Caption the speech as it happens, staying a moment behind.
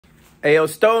Hey, yo,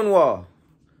 Stonewall.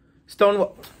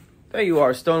 Stonewall. There you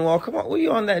are, Stonewall. Come on, were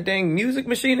you on that dang music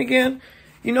machine again?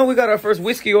 You know we got our first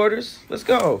whiskey orders. Let's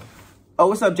go. Oh,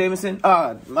 what's up, Jameson?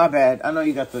 My bad. I know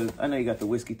you got the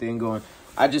whiskey thing going.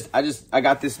 I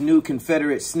got this new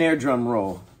Confederate snare drum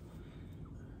roll.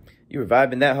 You were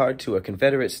vibing that hard to a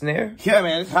Confederate snare? Yeah,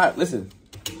 man, it's hot. Listen.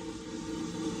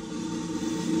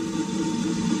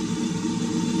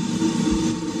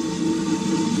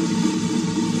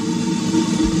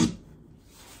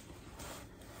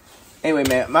 Anyway,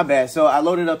 man, my bad. So I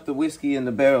loaded up the whiskey in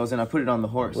the barrels and I put it on the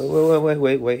horse.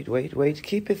 Wait.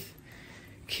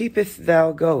 Keepeth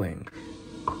thou going.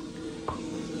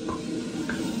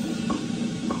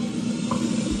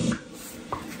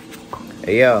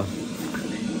 Hey, yo.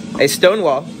 Hey,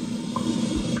 Stonewall.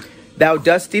 Thou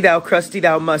dusty, thou crusty,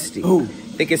 thou musty. Ooh.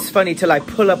 Think it's funny till I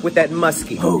pull up with that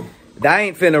muskie. Ooh. Thou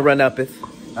ain't finna run uppeth.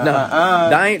 No,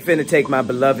 thou ain't finna take my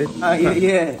beloved.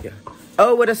 Yeah.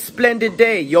 Oh, what a splendid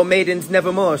day. Your maiden's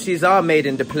nevermore. She's our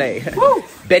maiden to play. Woo.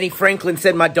 Benny Franklin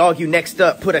said, my dog, you next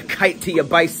up. Put a kite to your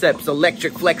biceps.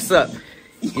 Electric flex up.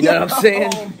 You know what I'm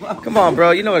saying? Come on,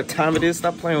 bro. You know what time it is.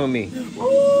 Stop playing with me.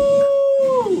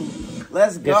 Woo.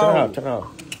 Let's go. Yeah, turn it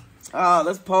off.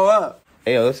 Let's pull up.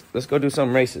 Hey, yo, let's go do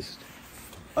something racist.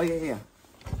 Oh, yeah.